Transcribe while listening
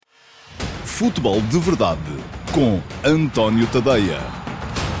Futebol de Verdade, com António Tadeia.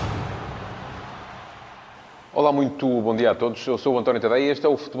 Olá, muito bom dia a todos. Eu sou o António Tadeia e este é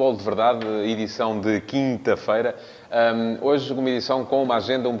o Futebol de Verdade, edição de quinta-feira. Hoje uma edição com uma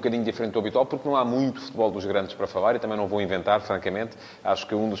agenda um bocadinho diferente do habitual, porque não há muito futebol dos grandes para falar e também não vou inventar, francamente. Acho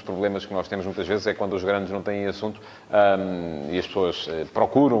que um dos problemas que nós temos muitas vezes é quando os grandes não têm assunto e as pessoas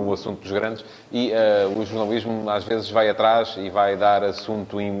procuram o assunto dos grandes e o jornalismo às vezes vai atrás e vai dar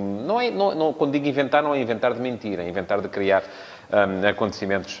assunto... Quando digo inventar, não é inventar de mentira, é inventar de criar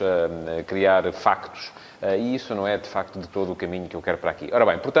acontecimentos, criar factos. E isso não é, de facto, de todo o caminho que eu quero para aqui. Ora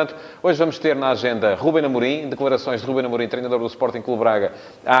bem, portanto, hoje vamos ter na agenda Rúben Amorim, declarações de Rúben Amorim, treinador do Sporting Clube Braga,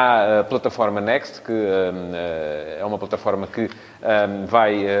 à plataforma Next, que é uma plataforma que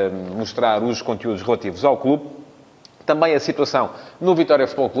vai mostrar os conteúdos relativos ao clube. Também a situação no Vitória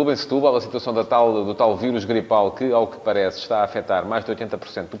Futebol Clube, em Setúbal, a situação do tal vírus gripal que, ao que parece, está a afetar mais de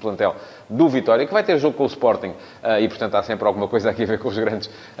 80% do plantel do Vitória, que vai ter jogo com o Sporting, e, portanto, há sempre alguma coisa aqui a ver com os grandes.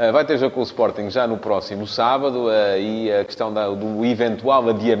 Vai ter jogo com o Sporting já no próximo sábado, e a questão do eventual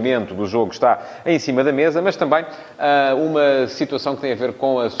adiamento do jogo está em cima da mesa, mas também uma situação que tem a ver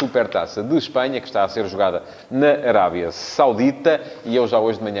com a Supertaça de Espanha, que está a ser jogada na Arábia Saudita, e eu já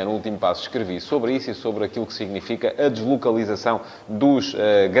hoje de manhã, no último passo, escrevi sobre isso e sobre aquilo que significa a deslocalização dos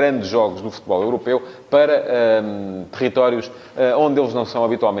grandes jogos do futebol europeu para territórios onde eles não são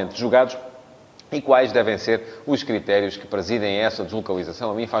habitualmente jogados e quais devem ser os critérios que presidem essa deslocalização.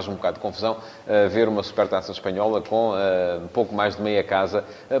 A mim faz um bocado de confusão ver uma Supertaça espanhola com pouco mais de meia casa,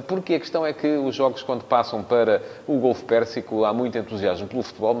 porque a questão é que os jogos, quando passam para o Golfo Pérsico, há muito entusiasmo pelo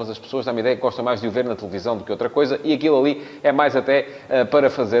futebol, mas as pessoas dão-me a ideia que gostam mais de o ver na televisão do que outra coisa, e aquilo ali é mais até para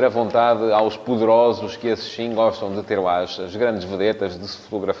fazer a vontade aos poderosos, que esses sim gostam de ter lá as grandes vedetas, de se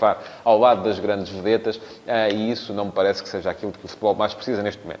fotografar ao lado das grandes vedetas, e isso não me parece que seja aquilo que o futebol mais precisa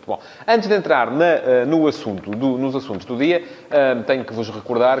neste momento. Bom, antes de entrar nos assuntos do dia, tenho que vos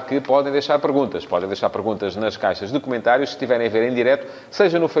recordar que podem deixar perguntas. Podem deixar perguntas nas caixas de comentários, se estiverem a ver em direto,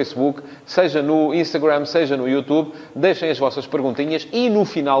 seja no Facebook, seja no Instagram, seja no YouTube. Deixem as vossas perguntinhas e no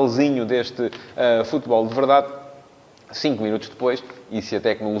finalzinho deste Futebol de Verdade, 5 minutos depois, e se a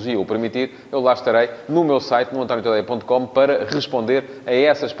tecnologia o permitir, eu lá estarei no meu site, no antoniotadeia.com, para responder a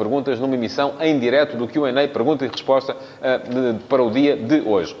essas perguntas numa emissão em direto do Q&A, pergunta e resposta, para o dia de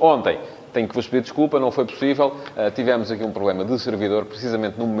hoje. Ontem, tenho que vos pedir desculpa, não foi possível. Tivemos aqui um problema de servidor,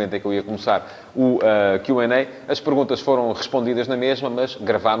 precisamente no momento em que eu ia começar o Q&A. As perguntas foram respondidas na mesma, mas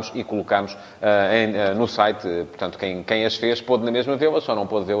gravámos e colocámos no site. Portanto, quem as fez pôde na mesma vê-las, só não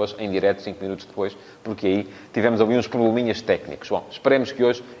pôde vê-las em direto 5 minutos depois, porque aí tivemos ali uns probleminhas técnicos. Bom, esperemos que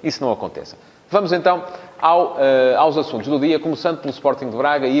hoje isso não aconteça. Vamos então aos assuntos do dia, começando pelo Sporting de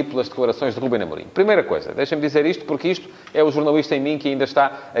Braga e pelas declarações de Rúben Amorim. Primeira coisa, deixem-me dizer isto, porque isto é o jornalista em mim que ainda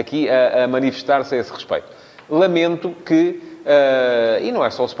está aqui a manifestar-se a esse respeito. Lamento que, e não é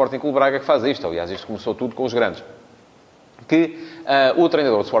só o Sporting Clube Braga que faz isto, aliás, isto começou tudo com os grandes, que o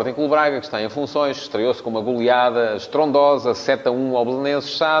treinador do Sporting Clube Braga, que está em funções, estreou-se com uma goleada estrondosa, 7-1 ao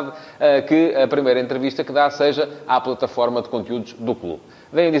Belenenses, sabe que a primeira entrevista que dá seja à plataforma de conteúdos do clube.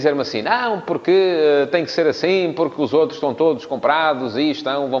 Vêm dizer-me assim, não, porque tem que ser assim, porque os outros estão todos comprados e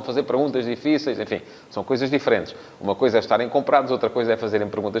vão fazer perguntas difíceis, enfim, são coisas diferentes. Uma coisa é estarem comprados, outra coisa é fazerem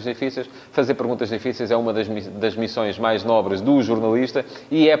perguntas difíceis. Fazer perguntas difíceis é uma das missões mais nobres do jornalista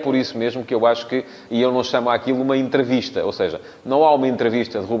e é por isso mesmo que eu acho que, e eu não chamo aquilo uma entrevista, ou seja, não há uma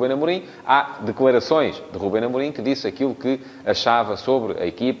entrevista de Rúben Amorim, há declarações de Rúben Amorim que disse aquilo que achava sobre a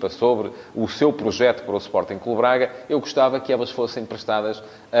equipa, sobre o seu projeto para o Sporting Clube Braga. Eu gostava que elas fossem prestadas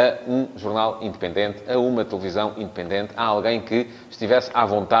a um jornal independente, a uma televisão independente, a alguém que estivesse à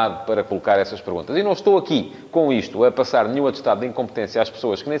vontade para colocar essas perguntas. E não estou aqui, com isto, a passar nenhum atestado de incompetência às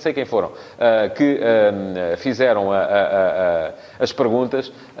pessoas, que nem sei quem foram, que fizeram as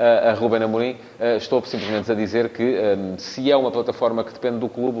perguntas a Rúben Amorim. Estou simplesmente a dizer que se é uma plataforma que depende do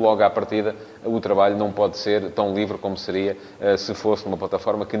clube, logo à partida, o trabalho não pode ser tão livre como seria se fosse uma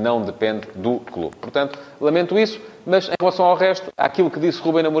plataforma que não depende do clube. Portanto, lamento isso, mas em relação ao resto, aquilo que disse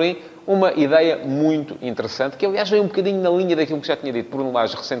Rúben Amorim, uma ideia muito interessante, que aliás veio um bocadinho na linha daquilo que já tinha dito Bruno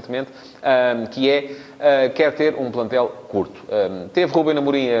Lage recentemente, que é, quer ter um plantel curto. Teve Rúben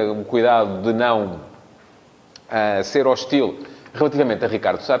Amorim o cuidado de não ser hostil relativamente a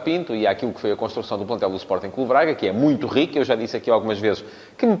Ricardo Sapinto e àquilo que foi a construção do plantel do Sporting Clube Braga, que é muito rico. Eu já disse aqui algumas vezes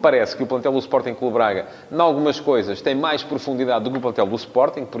que me parece que o plantel do Sporting Clube Braga, em algumas coisas, tem mais profundidade do que o plantel do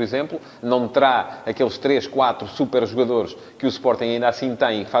Sporting, por exemplo. Não terá aqueles 3, 4 super jogadores que o Sporting ainda assim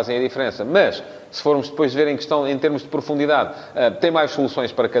tem e que fazem a diferença, mas se formos depois ver em questão, em termos de profundidade, tem mais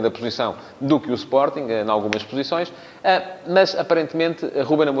soluções para cada posição do que o Sporting, em algumas posições. Mas, aparentemente,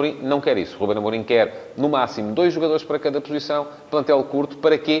 Ruben Amorim não quer isso. Ruben Amorim quer, no máximo, 2 jogadores para cada posição, plantel curto.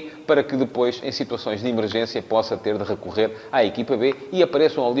 Para quê? Para que depois, em situações de emergência, possa ter de recorrer à equipa B e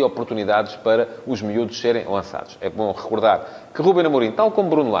apareçam ali oportunidades para os miúdos serem lançados. É bom recordar que Ruben Amorim, tal como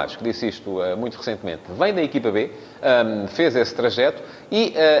Bruno Lage, que disse isto muito recentemente, vem da equipa B, fez esse trajeto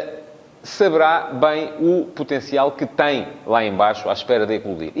e saberá bem o potencial que tem lá em baixo à espera de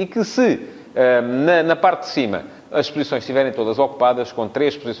eclodir. E que se na parte de cima as posições estiverem todas ocupadas, com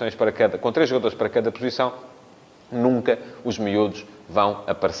 3 jogadores para cada posição, nunca os miúdos vão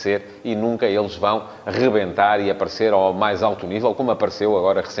aparecer e nunca eles vão rebentar e aparecer ao mais alto nível, como apareceu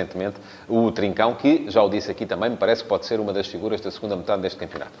agora recentemente o Trincão, que, já o disse aqui também, me parece que pode ser uma das figuras da segunda metade deste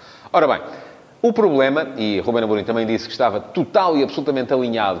campeonato. Ora bem, o problema, e Ruben Amorim também disse que estava total e absolutamente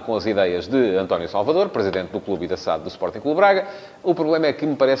alinhado com as ideias de António Salvador, presidente do clube e da SAD do Sporting Clube Braga, o problema é que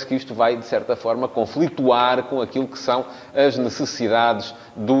me parece que isto vai, de certa forma, conflituar com aquilo que são as necessidades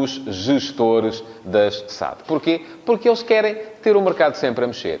dos gestores das SAD. Porquê? Porque eles querem ter o mercado sempre a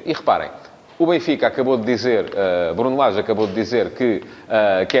mexer. E reparem, o Benfica acabou de dizer, Bruno Lage acabou de dizer que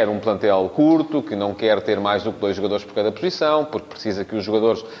quer um plantel curto, que não quer ter mais do que 2 jogadores por cada posição, porque precisa que os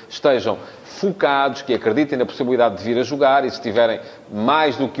jogadores estejam focados, que acreditem na possibilidade de vir a jogar, e se tiverem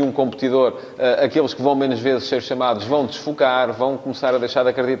mais do que um competidor, aqueles que vão menos vezes ser chamados vão desfocar, vão começar a deixar de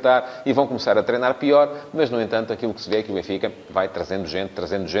acreditar e vão começar a treinar pior, mas, no entanto, aquilo que se vê é que o Benfica vai trazendo gente.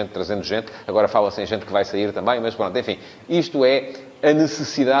 Agora fala-se em gente que vai sair também, mas pronto, enfim, isto é a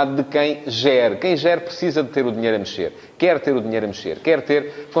necessidade de quem gere. Quem gere precisa de ter o dinheiro a mexer. Quer ter o dinheiro a mexer. Quer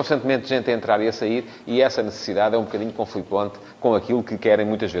ter constantemente gente a entrar e a sair. E essa necessidade é um bocadinho conflituante com aquilo que querem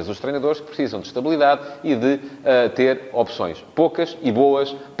muitas vezes os treinadores, que precisam de estabilidade e de ter opções poucas e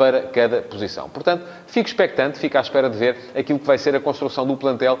boas para cada posição. Portanto, fico expectante, fico à espera de ver aquilo que vai ser a construção do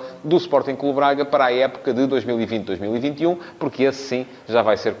plantel do Sporting Clube Braga para a época de 2020-2021, porque esse sim já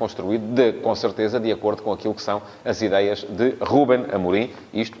vai ser construído, com certeza, de acordo com aquilo que são as ideias de Ruben Amorim,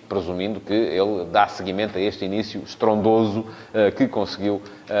 isto presumindo que ele dá seguimento a este início estrondoso que conseguiu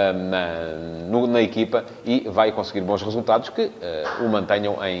na equipa e vai conseguir bons resultados que o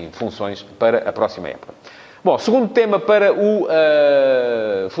mantenham em funções para a próxima época. Bom, segundo tema para o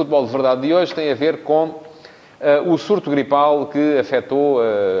Futebol de Verdade de hoje tem a ver com o surto gripal que afetou,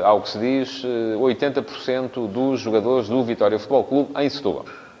 ao que se diz, 80% dos jogadores do Vitória Futebol Clube em Setúbal.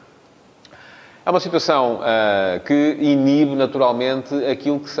 É uma situação que inibe, naturalmente,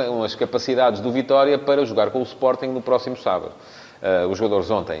 aquilo que são as capacidades do Vitória para jogar com o Sporting no próximo sábado. Os jogadores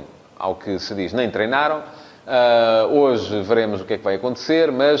ontem, ao que se diz, nem treinaram. Hoje veremos o que é que vai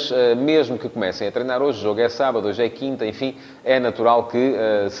acontecer, mas mesmo que comecem a treinar hoje, o jogo é sábado, hoje é quinta, enfim, é natural que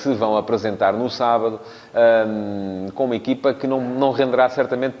se vão apresentar no sábado com uma equipa que não renderá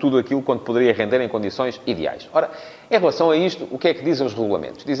certamente tudo aquilo quanto poderia render em condições ideais. Ora, em relação a isto, o que é que dizem os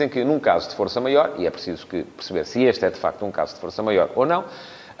regulamentos? Dizem que num caso de força maior, e é preciso perceber se este é de facto um caso de força maior ou não,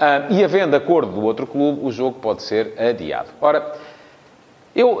 e havendo acordo do outro clube, o jogo pode ser adiado. Ora,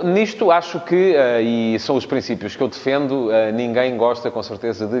 eu, nisto, acho que, e são os princípios que eu defendo, ninguém gosta, com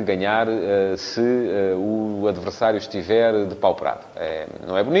certeza, de ganhar se o adversário estiver depauperado.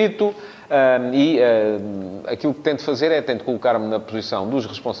 Não é bonito, e aquilo que tento fazer é tento colocar-me na posição dos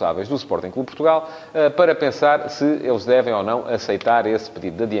responsáveis do Sporting Clube Portugal para pensar se eles devem ou não aceitar esse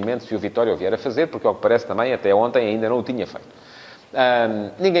pedido de adiamento, se o Vitória o vier a fazer, porque, ao que parece também, até ontem ainda não o tinha feito.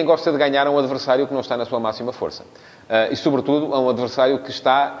 Ninguém gosta de ganhar a um adversário que não está na sua máxima força. E, sobretudo, a um adversário que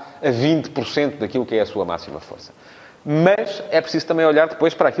está a 20% daquilo que é a sua máxima força. Mas é preciso também olhar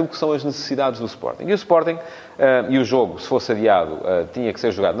depois para aquilo que são as necessidades do Sporting. E o Sporting, e o jogo, se fosse adiado, tinha que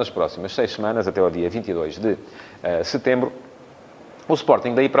ser jogado nas próximas 6 semanas, até ao dia 22 de setembro. O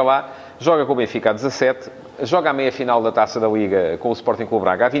Sporting, daí para lá, joga com o Benfica a 17, joga a meia-final da Taça da Liga com o Sporting Clube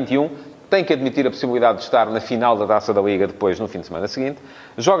Braga a 21, tem que admitir a possibilidade de estar na final da Taça da Liga depois, no fim de semana seguinte.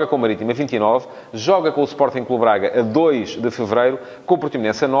 Joga com o Marítimo a 29, joga com o Sporting Clube Braga a 2 de fevereiro, com o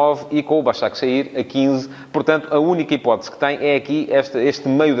Portimonense a 9 e com o Başakşehir a 15. Portanto, a única hipótese que tem é aqui este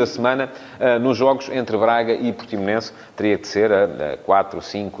meio da semana nos jogos entre Braga e Portimonense. Teria de ser a 4,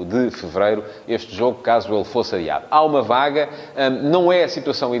 5 de fevereiro este jogo, caso ele fosse adiado. Há uma vaga, não é a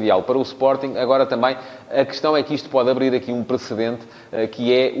situação ideal para o Sporting. Agora também, a questão é que isto pode abrir aqui um precedente,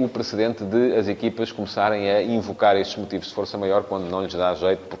 que é o precedente de as equipas começarem a invocar estes motivos de força maior quando não lhes dá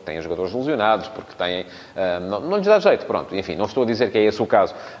jeito, porque têm jogadores lesionados, porque têm... não lhes dá jeito, pronto. Enfim, não estou a dizer que é esse o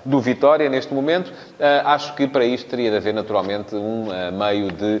caso do Vitória neste momento. Acho que para isto teria de haver naturalmente um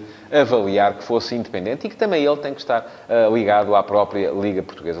meio de avaliar que fosse independente e que também ele tem que estar ligado à própria Liga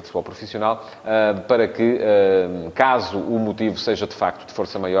Portuguesa de Futebol Profissional para que, caso o motivo seja de facto de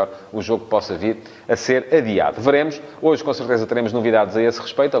força maior, o jogo possa vir a ser ser adiado. Veremos. Hoje, com certeza, teremos novidades a esse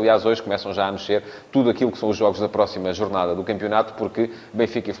respeito. Aliás, hoje começam já a mexer tudo aquilo que são os jogos da próxima jornada do campeonato, porque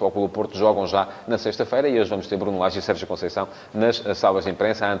Benfica e Futebol Clube do Porto jogam já na sexta-feira e hoje vamos ter Bruno Lage e Sérgio Conceição nas salas de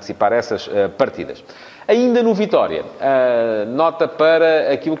imprensa a antecipar essas partidas. Ainda no Vitória, nota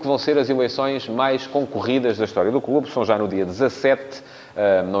para aquilo que vão ser as eleições mais concorridas da história do clube. São já no dia 17,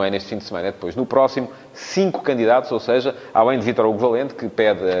 não é neste fim de semana, é depois no próximo, 5 candidatos, ou seja, além de Vítor Hugo Valente, que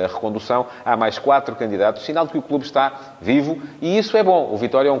pede a recondução, há mais 4 candidatos, sinal de que o clube está vivo, e isso é bom. O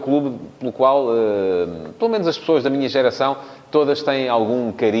Vitória é um clube pelo qual, pelo menos as pessoas da minha geração, todas têm algum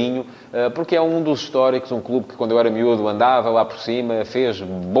carinho, porque é um dos históricos, um clube que quando eu era miúdo andava lá por cima, fez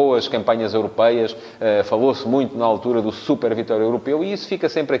boas campanhas europeias, falou-se muito na altura do Super Vitória Europeu, e isso fica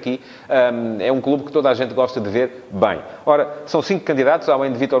sempre aqui. É um clube que toda a gente gosta de ver bem. Ora, são 5 candidatos,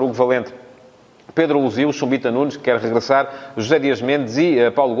 além de Vítor Hugo Valente, Pedro Luzil, Chumbita Nunes, que quer regressar, José Dias Mendes e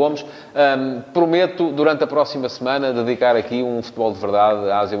Paulo Gomes. Prometo, durante a próxima semana, dedicar aqui um futebol de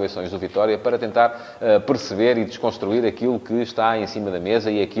verdade às eleições do Vitória para tentar perceber e desconstruir aquilo que está em cima da mesa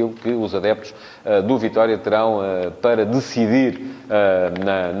e aquilo que os adeptos do Vitória terão para decidir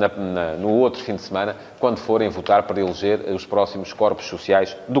no outro fim de semana, quando forem votar para eleger os próximos corpos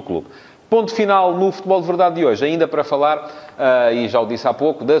sociais do clube. Ponto final no Futebol de Verdade de hoje, ainda para falar, e já o disse há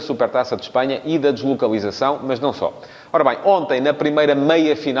pouco, da Supertaça de Espanha e da deslocalização, mas não só. Ora bem, ontem, na primeira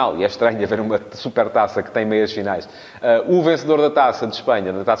meia-final, e é estranho haver uma Supertaça que tem meias finais, o vencedor da Taça de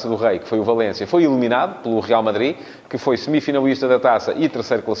Espanha, da Taça do Rei, que foi o Valência, foi eliminado pelo Real Madrid, que foi semifinalista da Taça e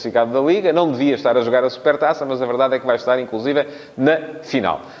terceiro classificado da Liga. Não devia estar a jogar a Supertaça, mas a verdade é que vai estar, inclusive, na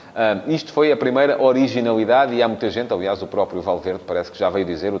final. Isto foi a primeira originalidade e há muita gente, aliás, o próprio Valverde parece que já veio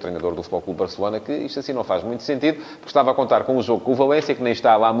dizer, o treinador do Futebol Clube Barcelona, que isto assim não faz muito sentido, porque estava a contar com um jogo com o Valência, que nem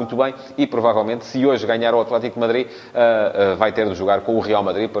está lá muito bem, e provavelmente, se hoje ganhar o Atlético de Madrid, vai ter de jogar com o Real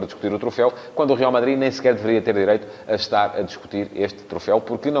Madrid para discutir o troféu, quando o Real Madrid nem sequer deveria ter direito a estar a discutir este troféu,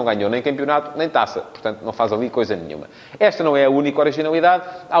 porque não ganhou nem campeonato, nem taça. Portanto, não faz ali coisa nenhuma. Esta não é a única originalidade.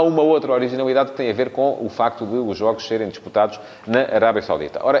 Há uma outra originalidade que tem a ver com o facto de os jogos serem disputados na Arábia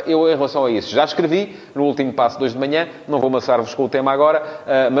Saudita. Ora, eu, em relação a isso, já escrevi no último passo de hoje de manhã, não vou amassar-vos com o tema agora,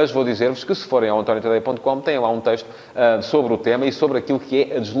 mas vou dizer-vos que, se forem ao antoniotadeia.com, têm lá um texto sobre o tema e sobre aquilo que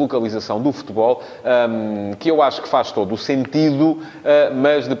é a deslocalização do futebol, que eu acho que faz todo o sentido,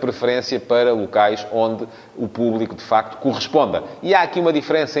 mas de preferência para locais onde o público, de facto, corresponda. E há aqui uma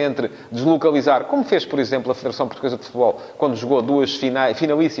diferença entre deslocalizar, como fez, por exemplo, a Federação Portuguesa de Futebol, quando jogou 2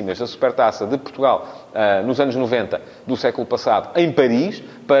 finalíssimas da Supertaça de Portugal, nos anos 90 do século passado, em Paris,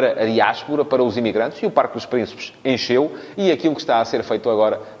 para a diáspora, para os imigrantes, e o Parque dos Príncipes encheu, e aquilo que está a ser feito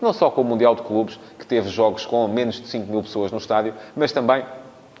agora, não só com o Mundial de Clubes, que teve jogos com menos de 5 mil pessoas no estádio, mas também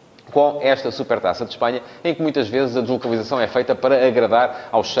com esta Supertaça de Espanha, em que muitas vezes a deslocalização é feita para agradar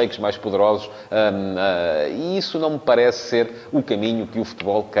aos sheiks mais poderosos, e isso não me parece ser o caminho que o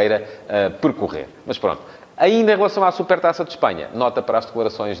futebol queira percorrer. Mas pronto. Ainda em relação à Supertaça de Espanha, nota para as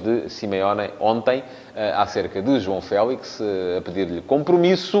declarações de Simeone ontem, acerca de João Félix, a pedir-lhe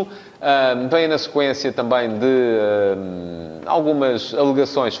compromisso. Vem na sequência também de algumas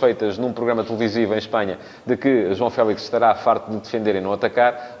alegações feitas num programa televisivo em Espanha de que João Félix estará farto de defender e não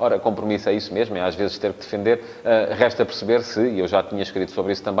atacar. Ora, compromisso é isso mesmo, é às vezes ter que defender. Resta perceber se, e eu já tinha escrito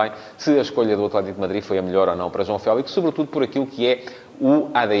sobre isso também, se a escolha do Atlético de Madrid foi a melhor ou não para João Félix, sobretudo por aquilo que é o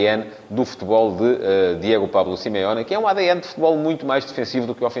ADN do futebol de Diego Pablo Simeone, que é um ADN de futebol muito mais defensivo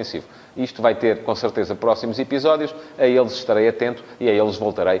do que ofensivo. Isto vai ter, com certeza, próximos episódios. A eles estarei atento e a eles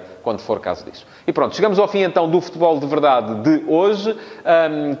voltarei quando for caso disso. E pronto, chegamos ao fim, então, do Futebol de Verdade de hoje.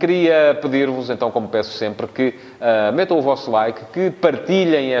 Queria pedir-vos, então, como peço sempre, que metam o vosso like, que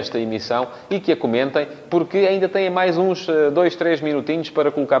partilhem esta emissão e que a comentem, porque ainda têm mais uns 2, 3 minutinhos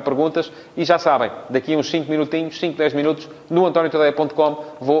para colocar perguntas. E já sabem, daqui a uns 5 minutinhos, 5, 10 minutos, no antoniotadeia.com,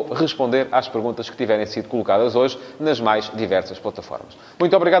 vou responder às perguntas que tiverem sido colocadas hoje nas mais diversas plataformas.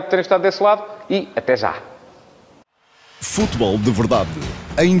 Muito obrigado por terem estado desse lado e até já. Futebol de Verdade,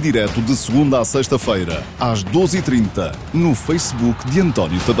 em direto de segunda a sexta-feira, às 12h30, no Facebook de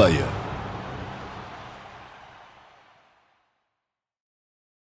António Tadeia.